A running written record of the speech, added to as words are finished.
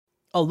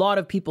a lot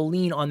of people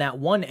lean on that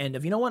one end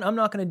of, you know what, I'm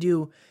not going to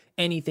do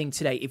anything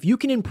today. If you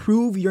can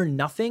improve your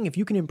nothing, if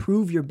you can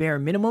improve your bare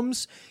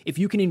minimums, if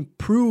you can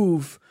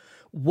improve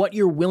what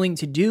you're willing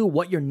to do,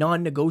 what your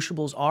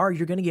non-negotiables are,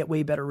 you're going to get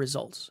way better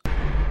results.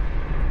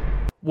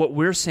 What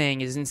we're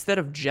saying is instead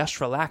of just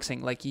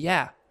relaxing, like,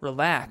 yeah,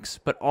 relax,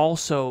 but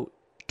also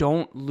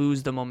don't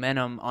lose the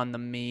momentum on the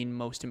main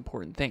most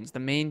important things. The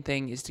main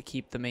thing is to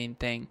keep the main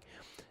thing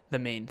the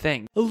main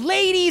thing.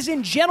 Ladies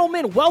and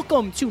gentlemen,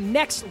 welcome to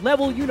Next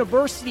Level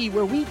University,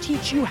 where we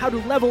teach you how to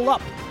level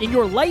up in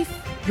your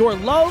life, your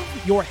love,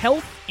 your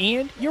health,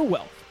 and your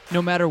wealth.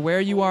 No matter where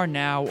you are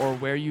now or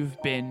where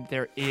you've been,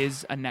 there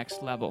is a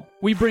next level.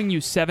 We bring you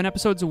 7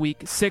 episodes a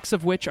week, 6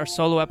 of which are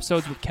solo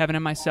episodes with Kevin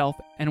and myself,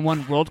 and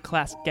 1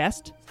 world-class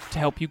guest to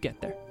help you get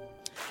there.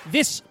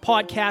 This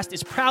podcast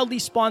is proudly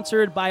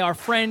sponsored by our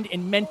friend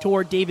and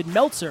mentor, David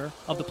Meltzer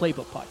of the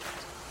Playbook Podcast.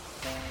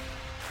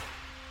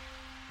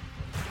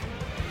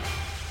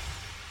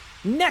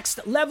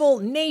 Next Level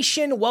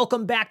Nation,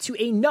 welcome back to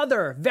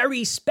another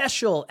very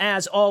special,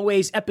 as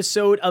always,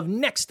 episode of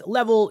Next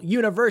Level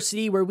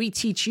University, where we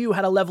teach you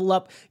how to level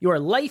up your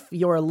life,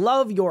 your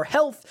love, your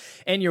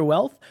health, and your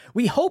wealth.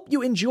 We hope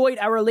you enjoyed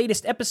our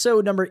latest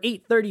episode, number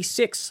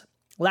 836,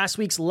 last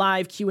week's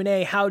live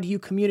Q&A, how do you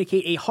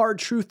communicate a hard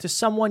truth to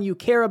someone you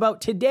care about?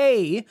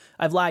 Today,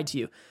 I've lied to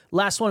you.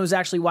 Last one was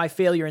actually why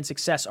failure and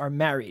success are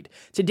married.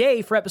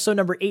 Today, for episode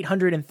number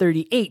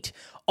 838,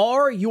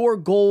 are your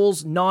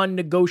goals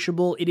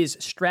non-negotiable? It is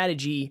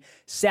Strategy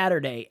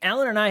Saturday.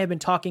 Alan and I have been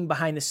talking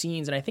behind the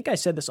scenes, and I think I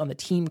said this on the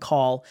team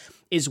call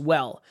as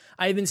well.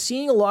 I've been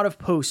seeing a lot of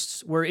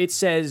posts where it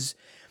says,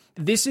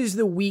 this is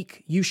the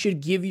week you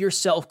should give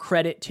yourself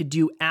credit to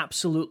do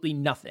absolutely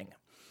nothing.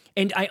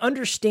 And I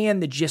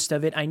understand the gist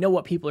of it. I know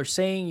what people are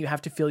saying. You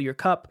have to fill your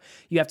cup.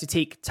 You have to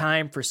take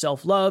time for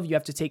self-love. You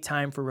have to take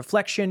time for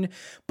reflection.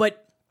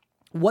 But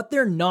what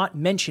they're not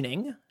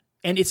mentioning,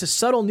 and it's a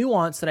subtle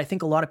nuance that I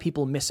think a lot of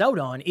people miss out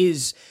on,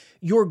 is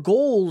your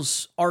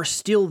goals are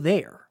still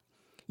there.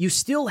 You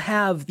still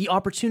have the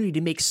opportunity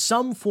to make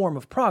some form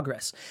of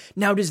progress.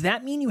 Now, does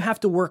that mean you have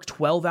to work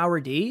 12-hour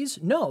days?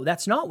 No,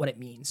 that's not what it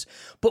means.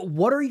 But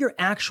what are your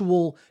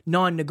actual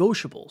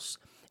non-negotiables?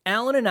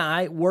 Alan and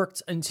I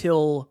worked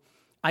until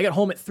I got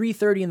home at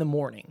 3:30 in the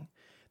morning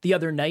the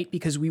other night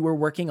because we were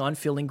working on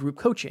filling group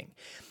coaching.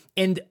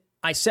 And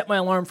I set my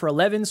alarm for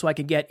 11 so I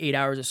could get 8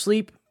 hours of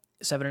sleep,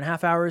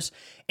 7.5 hours.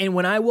 And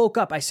when I woke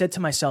up, I said to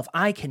myself,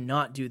 I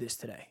cannot do this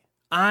today.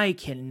 I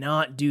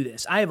cannot do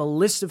this. I have a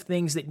list of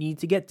things that need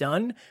to get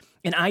done,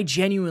 and I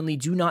genuinely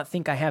do not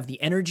think I have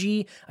the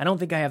energy. I don't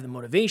think I have the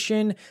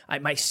motivation.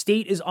 My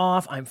state is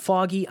off. I'm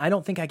foggy. I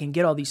don't think I can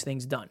get all these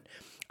things done.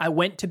 I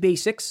went to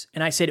basics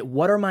and I said,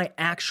 what are my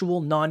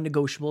actual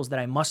non-negotiables that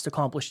I must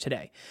accomplish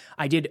today?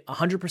 I did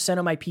 100%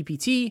 of my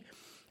PPT.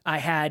 I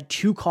had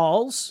 2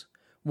 calls.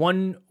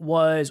 One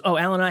was,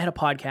 Alan and I had a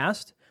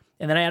podcast,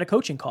 and then I had a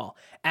coaching call.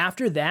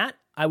 After that,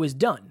 I was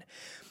done.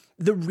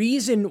 The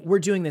reason we're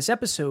doing this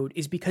episode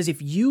is because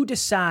if you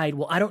decide,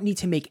 well, I don't need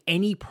to make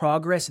any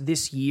progress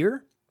this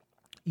year,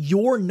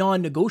 your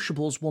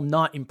non-negotiables will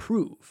not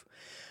improve.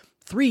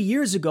 3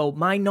 years ago,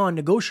 my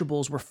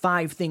non-negotiables were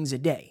 5 things a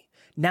day.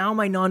 Now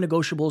my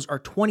non-negotiables are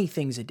 20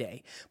 things a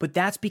day, but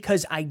that's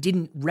because I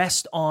didn't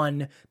rest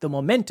on the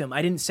momentum.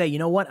 I didn't say, you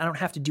know what, I don't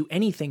have to do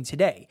anything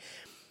today.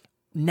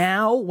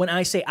 Now, when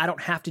I say I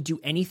don't have to do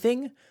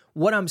anything,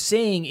 what I'm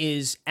saying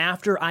is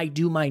after I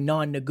do my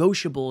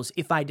non-negotiables,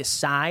 if I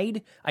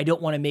decide I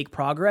don't want to make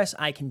progress,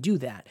 I can do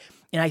that.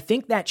 And I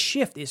think that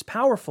shift is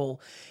powerful.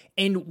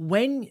 And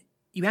when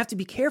you have to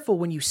be careful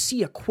when you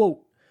see a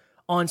quote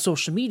on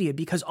social media,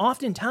 because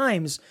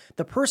oftentimes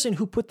the person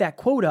who put that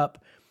quote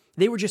up,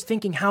 they were just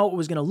thinking how it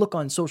was going to look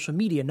on social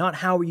media, not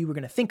how you were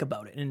going to think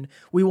about it. And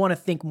we want to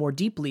think more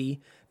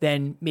deeply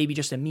than maybe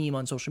just a meme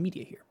on social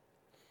media here.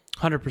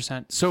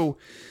 100%. So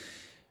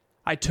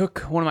I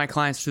took one of my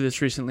clients through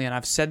this recently, and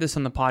I've said this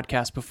on the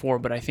podcast before,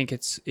 but I think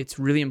it's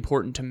really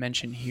important to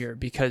mention here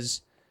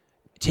because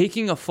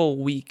taking a full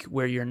week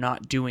where you're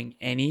not doing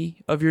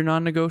any of your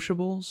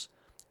non-negotiables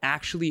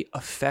actually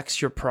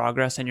affects your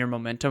progress and your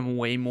momentum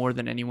way more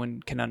than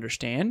anyone can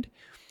understand.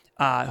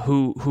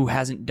 Who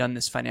hasn't done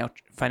this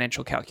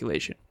financial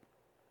calculation.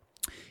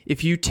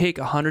 If you take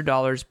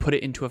 $100, put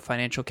it into a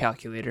financial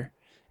calculator,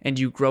 and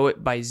you grow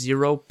it by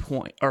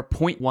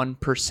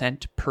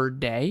 0.1% per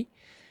day,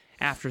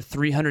 after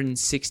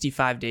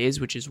 365 days,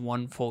 which is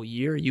 1 full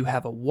year, you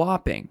have a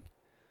whopping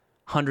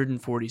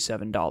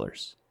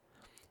 $147.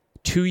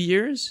 2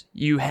 years,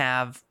 you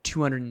have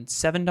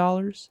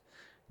 $207.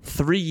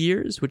 3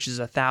 years, which is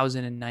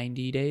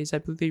 1,090 days, I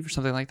believe, or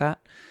something like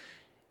that,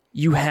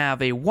 you have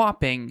a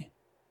whopping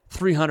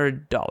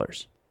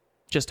 $300,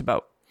 just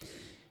about.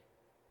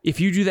 If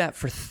you do that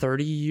for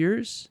 30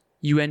 years,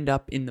 you end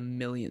up in the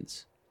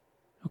millions,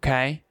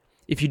 okay?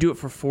 If you do it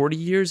for 40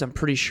 years, I'm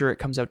pretty sure it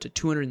comes out to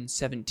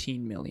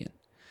 217 million.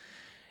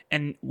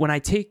 And when I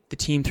take the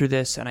team through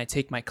this and I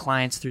take my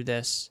clients through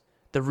this,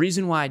 The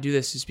reason why I do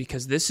this is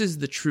because this is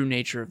the true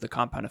nature of the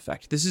compound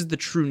effect. This is the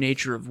true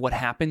nature of what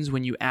happens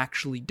when you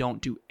actually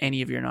don't do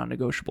any of your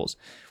non-negotiables.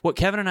 What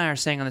Kevin and I are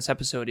saying on this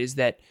episode is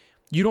that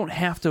you don't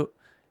have to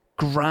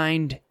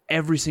grind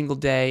every single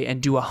day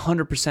and do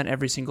 100%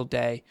 every single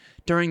day.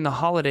 During the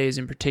holidays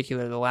in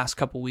particular, the last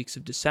couple weeks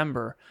of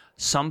December,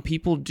 some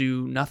people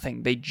do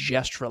nothing. They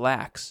just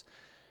relax.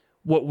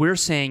 What we're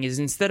saying is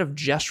instead of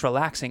just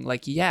relaxing,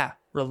 like, yeah,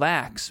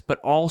 relax, but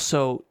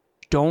also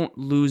don't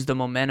lose the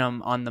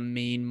momentum on the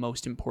main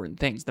most important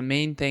things. The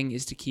main thing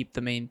is to keep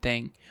the main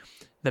thing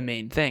the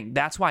main thing.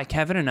 That's why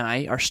Kevin and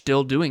I are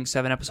still doing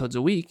 7 episodes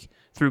a week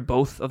through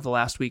both of the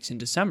last weeks in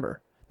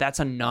December. That's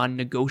a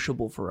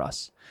non-negotiable for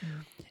us.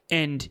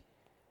 And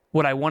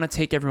what I want to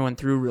take everyone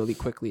through really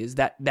quickly is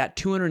that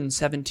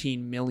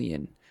 $217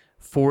 million,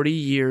 40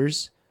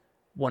 years,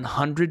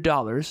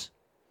 $100,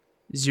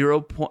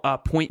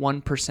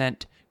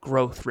 0.1%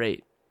 growth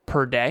rate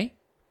per day.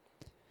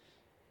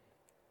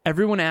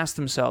 Everyone asks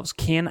themselves,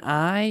 can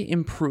I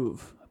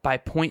improve by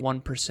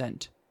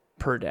 0.1%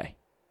 per day?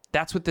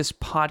 That's what this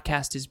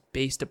podcast is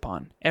based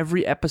upon.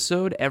 Every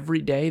episode,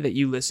 every day that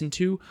you listen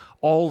to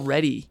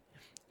already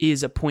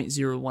is a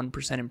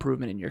 0.01%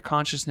 improvement in your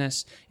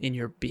consciousness, in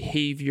your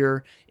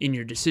behavior, in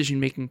your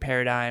decision-making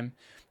paradigm.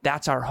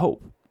 That's our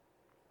hope.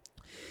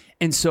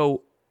 And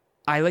so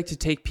I like to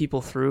take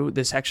people through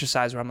this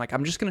exercise where I'm like,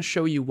 I'm just going to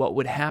show you what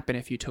would happen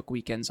if you took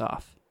weekends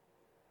off.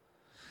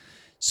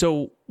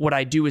 So what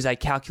I do is I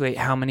calculate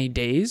how many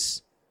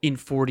days in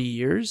 40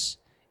 years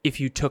if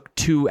you took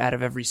 2 out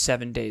of every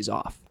 7 days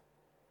off.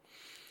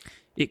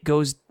 It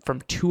goes from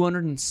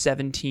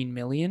 217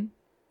 million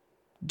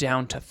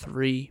down to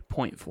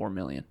 3.4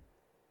 million.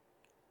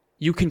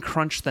 You can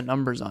crunch the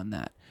numbers on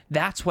that.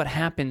 That's what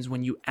happens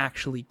when you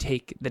actually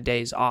take the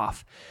days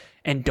off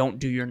and don't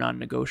do your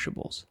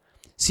non-negotiables.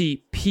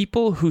 See,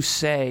 people who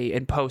say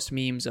and post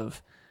memes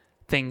of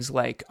things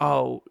like,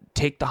 oh,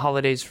 take the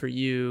holidays for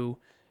you,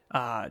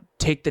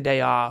 take the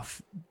day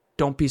off,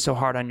 don't be so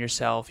hard on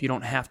yourself, you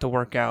don't have to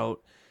work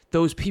out.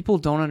 Those people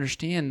don't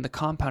understand the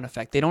compound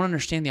effect. They don't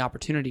understand the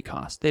opportunity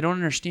cost. They don't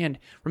understand,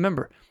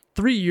 remember,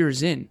 3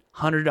 years in,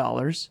 $100,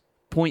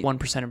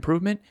 0.1%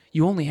 improvement,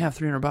 you only have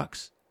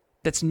 $300.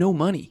 That's no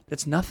money.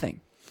 That's nothing.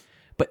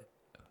 But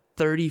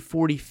 30,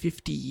 40,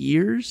 50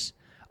 years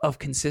of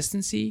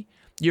consistency,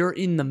 you're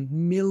in the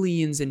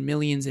millions and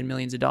millions and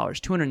millions of dollars.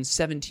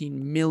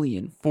 217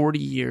 million, 40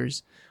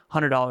 years,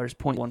 $100,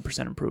 0.1%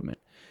 improvement.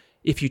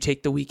 If you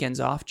take the weekends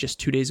off, just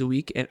 2 days a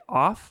week and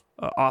off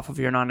of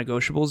your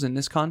non-negotiables in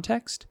this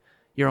context,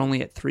 you're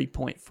only at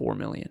 3.4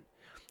 million.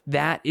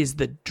 That is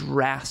the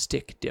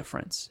drastic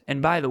difference.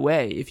 And by the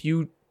way, if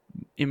you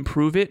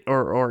improve it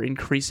or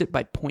increase it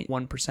by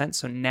 0.1%,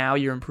 so now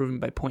you're improving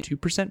by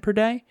 0.2% per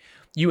day,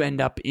 you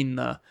end up in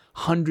the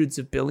hundreds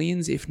of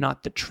billions, if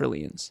not the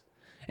trillions.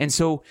 And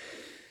so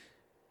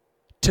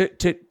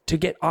to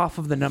get off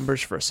of the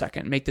numbers for a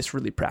second, make this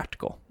really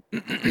practical.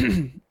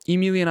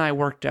 Emilia and I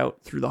worked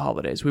out through the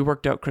holidays. We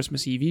worked out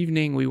Christmas Eve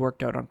evening. We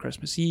worked out on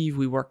Christmas Eve.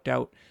 We worked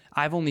out.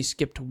 I've only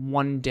skipped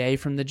 1 day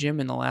from the gym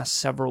in the last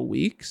several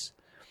weeks.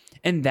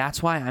 And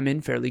that's why I'm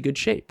in fairly good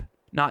shape.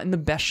 Not in the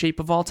best shape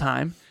of all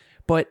time,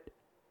 but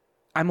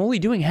I'm only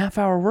doing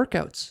half-hour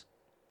workouts.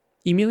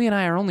 Emilia and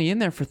I are only in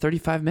there for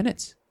 35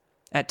 minutes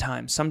at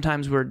times.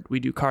 Sometimes we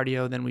do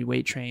cardio, then we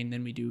weight train,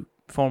 then we do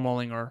foam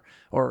rolling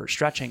or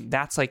stretching.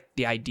 That's like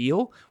the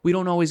ideal. We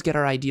don't always get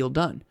our ideal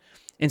done.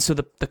 And so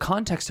the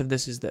context of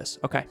this is this.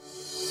 Okay.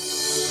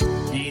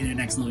 Hey there,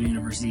 Next Level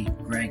University.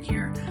 Greg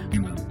here.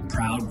 I'm a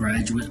proud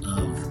graduate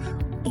of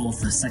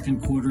both the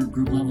second quarter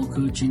group level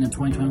coaching in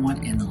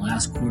 2021 and the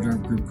last quarter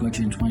of group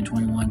coaching in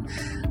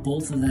 2021.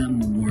 Both of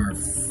them were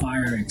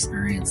fire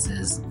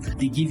experiences.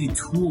 They give you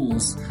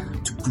tools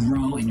to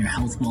grow in your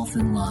health, wealth,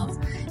 and love.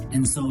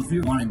 And so if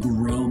you want to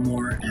grow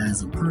more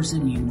as a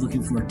person, you're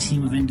looking for a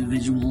team of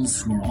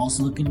individuals who are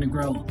also looking to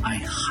grow, I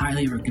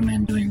highly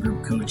recommend doing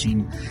group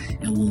coaching.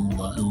 It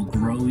will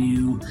grow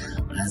you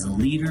as a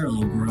leader. It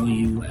will grow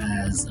you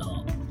as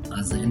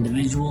an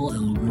individual. It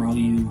will grow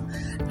you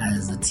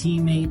as a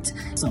teammate.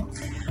 So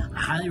I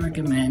highly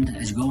recommend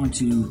as you go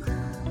into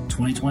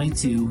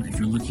 2022, if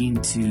you're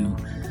looking to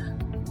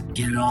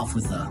get it off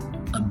with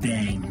a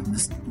bang,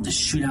 just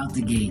shoot out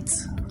the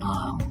gates.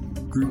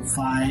 Group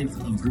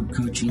 5 of group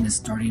coaching is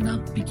starting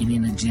up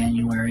beginning of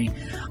January.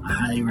 I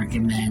highly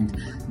recommend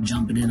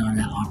jumping in on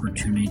that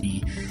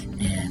opportunity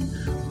and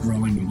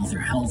growing both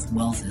your health,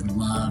 wealth, and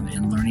love,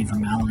 and learning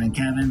from Alan and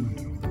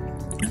Kevin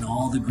and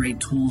all the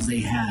great tools they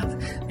have.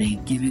 They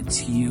give it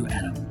to you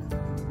at a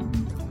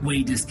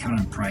way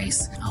discounted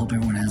price. I hope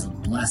everyone has a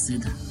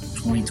blessed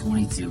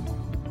 2022.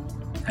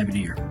 Happy New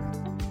Year.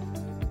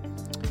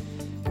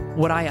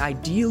 What I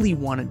ideally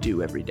want to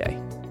do every day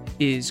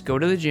is go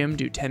to the gym,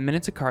 do 10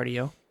 minutes of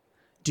cardio,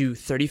 do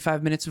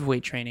 35 minutes of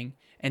weight training,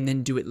 and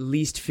then do at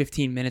least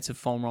 15 minutes of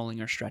foam rolling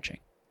or stretching.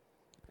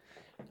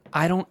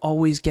 I don't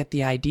always get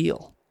the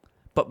ideal,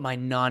 but my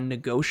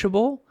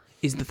non-negotiable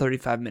is the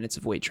 35 minutes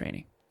of weight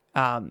training.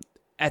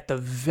 at the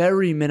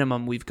very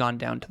minimum, we've gone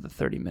down to the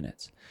 30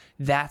 minutes.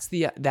 That's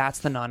the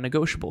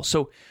non-negotiable.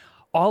 So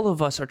all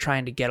of us are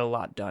trying to get a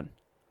lot done.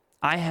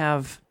 I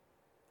have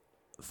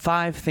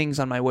 5 things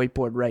on my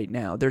whiteboard right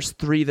now. There's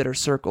 3 that are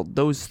circled.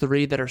 Those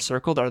 3 that are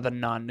circled are the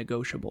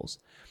non-negotiables.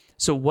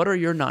 So what are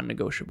your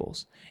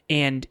non-negotiables?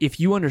 And if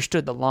you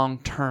understood the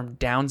long-term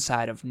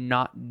downside of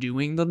not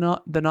doing the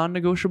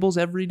non-negotiables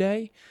every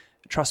day,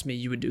 trust me,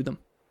 you would do them.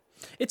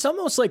 It's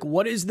almost like,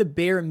 what is the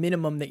bare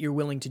minimum that you're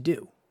willing to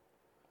do?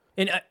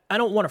 And I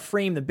don't want to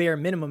frame the bare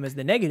minimum as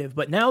the negative,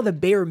 but now the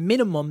bare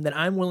minimum that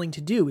I'm willing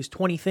to do is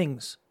 20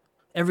 things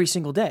every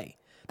single day.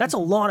 That's a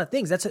lot of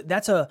things.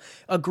 That's a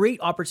great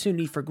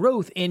opportunity for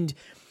growth. And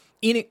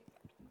in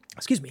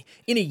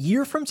a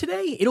year from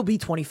today, it'll be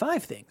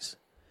 25 things.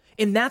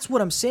 And that's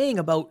what I'm saying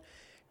about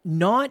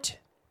not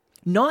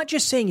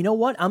just saying, you know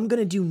what, I'm going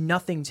to do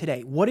nothing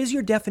today. What is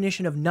your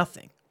definition of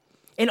nothing?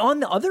 And on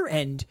the other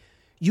end,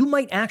 you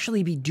might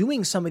actually be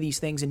doing some of these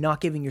things and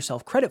not giving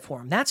yourself credit for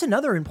them. That's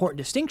another important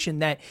distinction,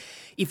 that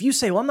if you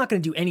say, well, I'm not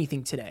going to do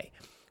anything today,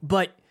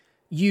 but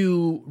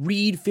you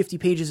read 50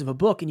 pages of a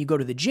book and you go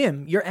to the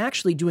gym, you're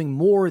actually doing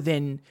more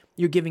than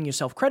you're giving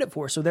yourself credit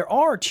for. So there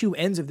are 2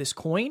 ends of this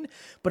coin,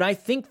 but I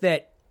think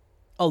that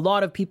a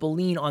lot of people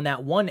lean on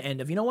that one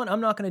end of, you know what,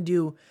 I'm not going to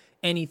do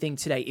anything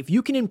today. If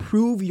you can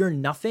improve your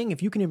nothing,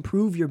 if you can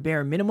improve your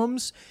bare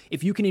minimums,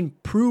 if you can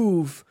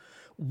improve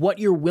what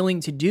you're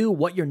willing to do,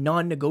 what your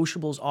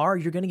non-negotiables are,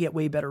 you're going to get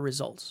way better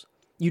results.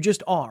 You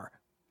just are.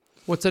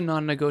 What's a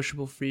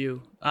non-negotiable for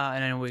you?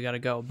 And I know we got to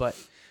go, but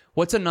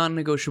what's a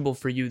non-negotiable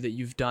for you that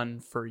you've done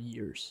for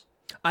years?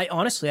 I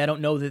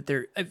don't know that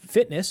they're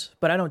fitness,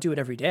 but I don't do it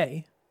every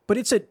day. But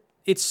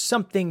it's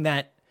something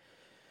that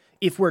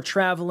if we're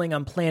traveling,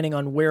 I'm planning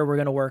on where we're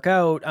going to work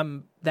out.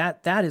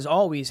 That is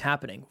always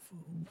happening.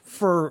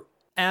 For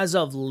as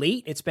of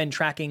late, it's been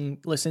tracking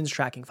listens,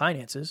 tracking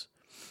finances.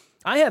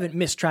 I haven't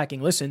missed tracking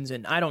listens,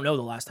 and I don't know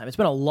the last time. It's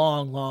been a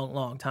long, long,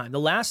 long time. The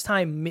last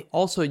time...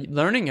 Also,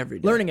 learning every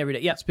day. Learning every day,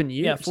 yeah. It's been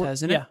years,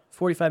 hasn't it? Yeah,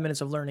 45 minutes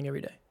of learning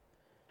every day.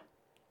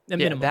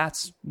 Minimum.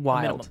 That's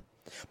wild.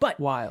 But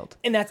wild.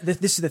 And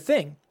this is the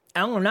thing.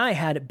 Alan and I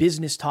had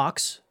business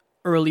talks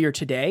earlier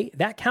today.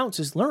 That counts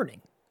as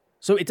learning.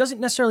 So it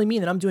doesn't necessarily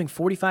mean that I'm doing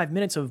 45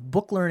 minutes of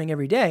book learning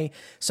every day.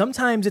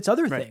 Sometimes it's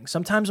other things.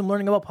 Sometimes I'm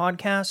learning about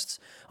podcasts.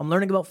 I'm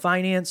learning about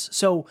finance.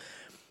 So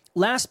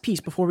last piece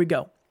before we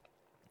go.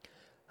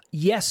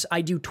 Yes,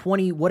 I do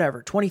 20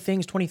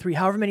 things, 23,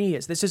 however many it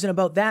is. This isn't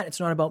about that. It's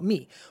not about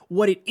me.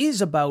 What it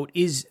is about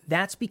is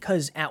that's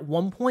because at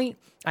one point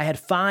I had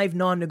 5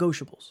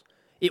 non-negotiables.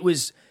 It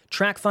was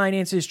track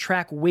finances,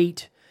 track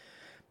weight.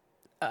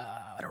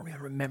 I don't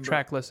even remember.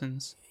 Track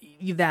listens.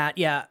 That,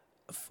 yeah.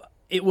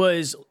 It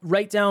was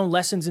write down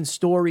lessons and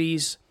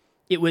stories.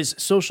 It was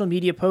social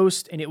media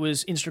post, and it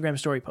was Instagram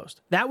story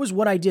post. That was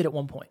what I did at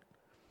one point.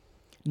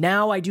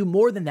 Now I do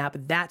more than that,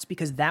 but that's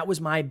because that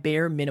was my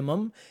bare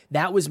minimum.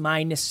 That was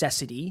my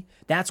necessity.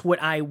 That's what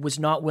I was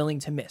not willing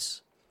to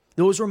miss.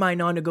 Those were my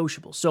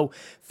non-negotiables. So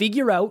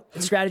figure out,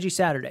 Strategy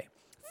Saturday,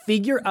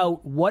 figure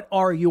out what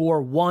are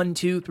your 1,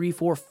 2, 3,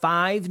 4,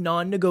 5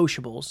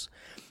 non-negotiables,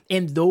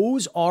 and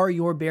those are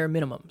your bare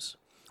minimums.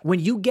 When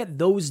you get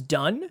those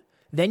done,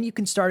 then you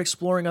can start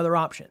exploring other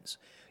options.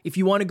 If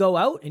you want to go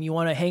out and you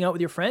want to hang out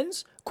with your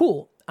friends,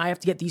 cool. I have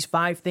to get these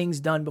 5 things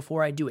done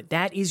before I do it.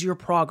 That is your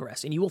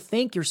progress. And you will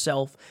thank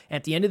yourself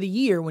at the end of the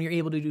year when you're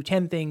able to do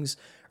 10 things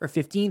or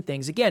 15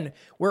 things. Again,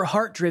 we're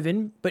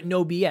heart-driven, but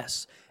no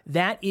BS.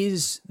 That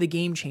is the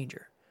game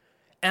changer.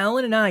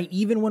 Alan and I,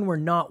 even when we're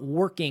not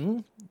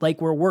working, like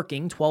we're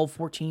working 12,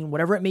 14,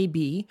 whatever it may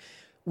be,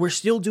 we're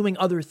still doing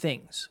other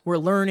things. We're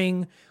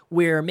learning,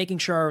 we're making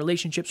sure our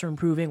relationships are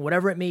improving,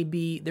 whatever it may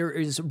be. There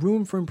is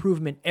room for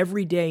improvement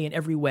every day in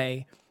every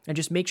way. And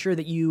just make sure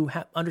that you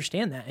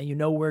understand that and you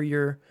know where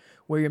you're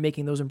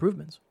making those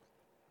improvements.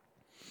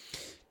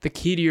 The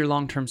key to your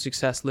long-term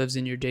success lives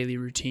in your daily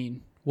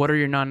routine. What are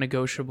your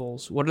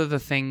non-negotiables? What are the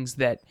things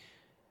that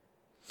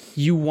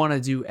you want to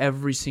do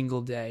every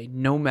single day,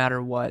 no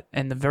matter what?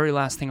 And the very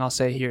last thing I'll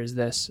say here is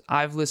this.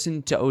 I've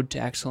listened to Ode to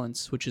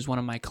Excellence, which is one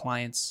of my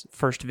clients'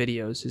 first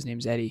videos. His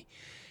name's Eddie.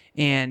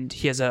 And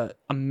he has an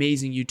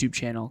amazing YouTube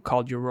channel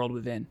called Your World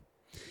Within.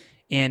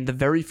 And the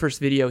very first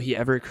video he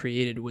ever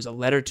created was a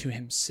letter to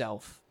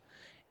himself.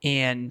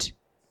 And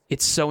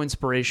it's so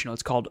inspirational.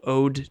 It's called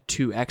Ode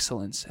to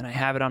Excellence. And I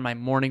have it on my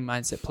morning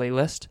mindset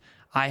playlist.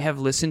 I have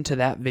listened to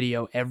that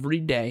video every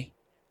day,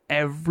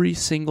 every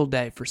single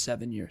day for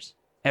 7 years.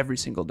 Every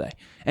single day.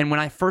 And when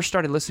I first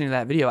started listening to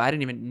that video, I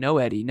didn't even know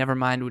Eddie. Never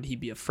mind would he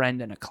be a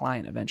friend and a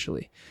client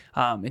eventually.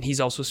 And he's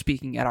also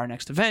speaking at our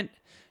next event,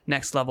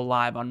 Next Level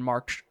Live, on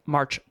March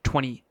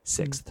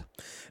 26th.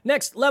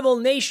 Next Level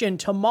Nation,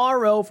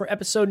 tomorrow for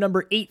episode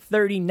number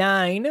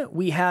 839,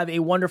 we have a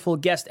wonderful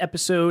guest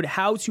episode,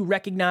 How to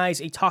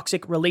Recognize a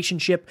Toxic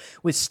Relationship,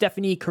 with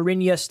Stephanie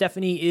Carinia.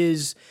 Stephanie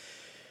is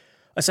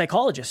a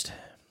psychologist,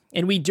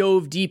 and we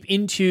dove deep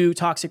into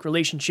toxic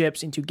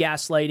relationships, into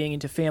gaslighting,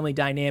 into family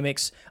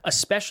dynamics,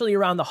 especially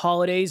around the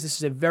holidays. This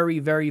is a very,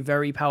 very,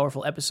 very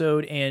powerful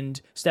episode, and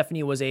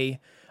Stephanie was a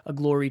a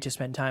glory to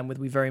spend time with.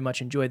 We very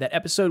much enjoyed that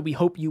episode. We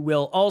hope you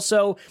will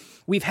also.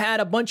 We've had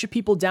a bunch of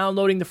people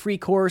downloading the free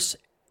course.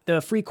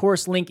 The free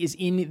course link is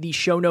in the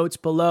show notes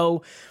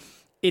below.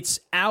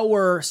 It's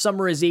our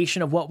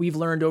summarization of what we've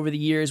learned over the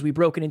years. We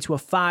broke it into a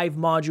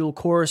 5-module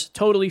course,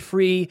 totally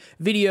free,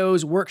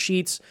 videos,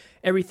 worksheets,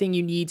 everything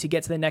you need to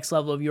get to the next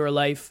level of your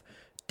life.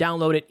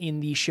 Download it in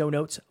the show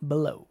notes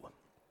below.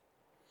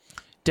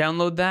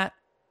 Download that.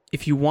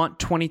 If you want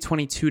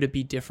 2022 to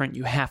be different,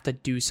 you have to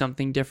do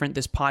something different.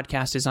 This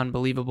podcast is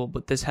unbelievable,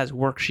 but this has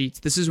worksheets.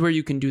 This is where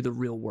you can do the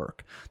real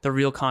work, the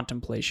real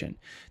contemplation.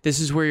 This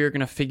is where you're going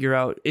to figure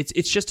out,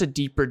 it's just a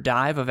deeper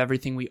dive of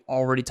everything we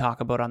already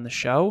talk about on the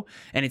show,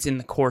 and it's in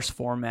the course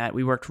format.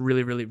 We worked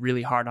really, really,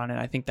 really hard on it.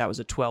 I think that was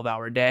a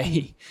 12-hour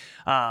day.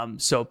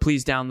 So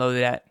please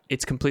download that.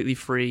 It's completely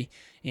free,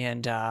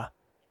 and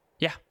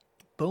yeah.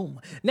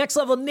 Boom. Next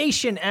Level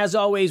Nation, as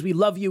always, we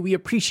love you. We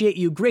appreciate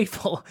you.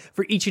 Grateful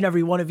for each and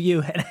every one of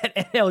you. And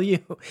at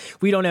NLU,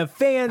 we don't have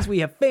fans. We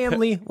have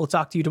family. We'll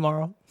talk to you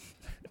tomorrow.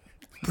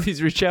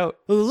 Please reach out.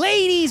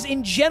 Ladies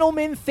and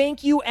gentlemen,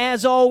 thank you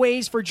as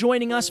always for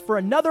joining us for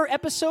another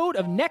episode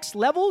of Next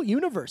Level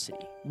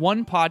University.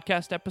 One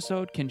podcast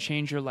episode can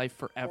change your life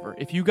forever.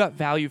 If you got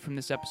value from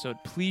this episode,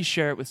 please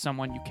share it with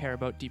someone you care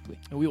about deeply.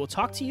 And we will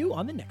talk to you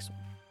on the next one.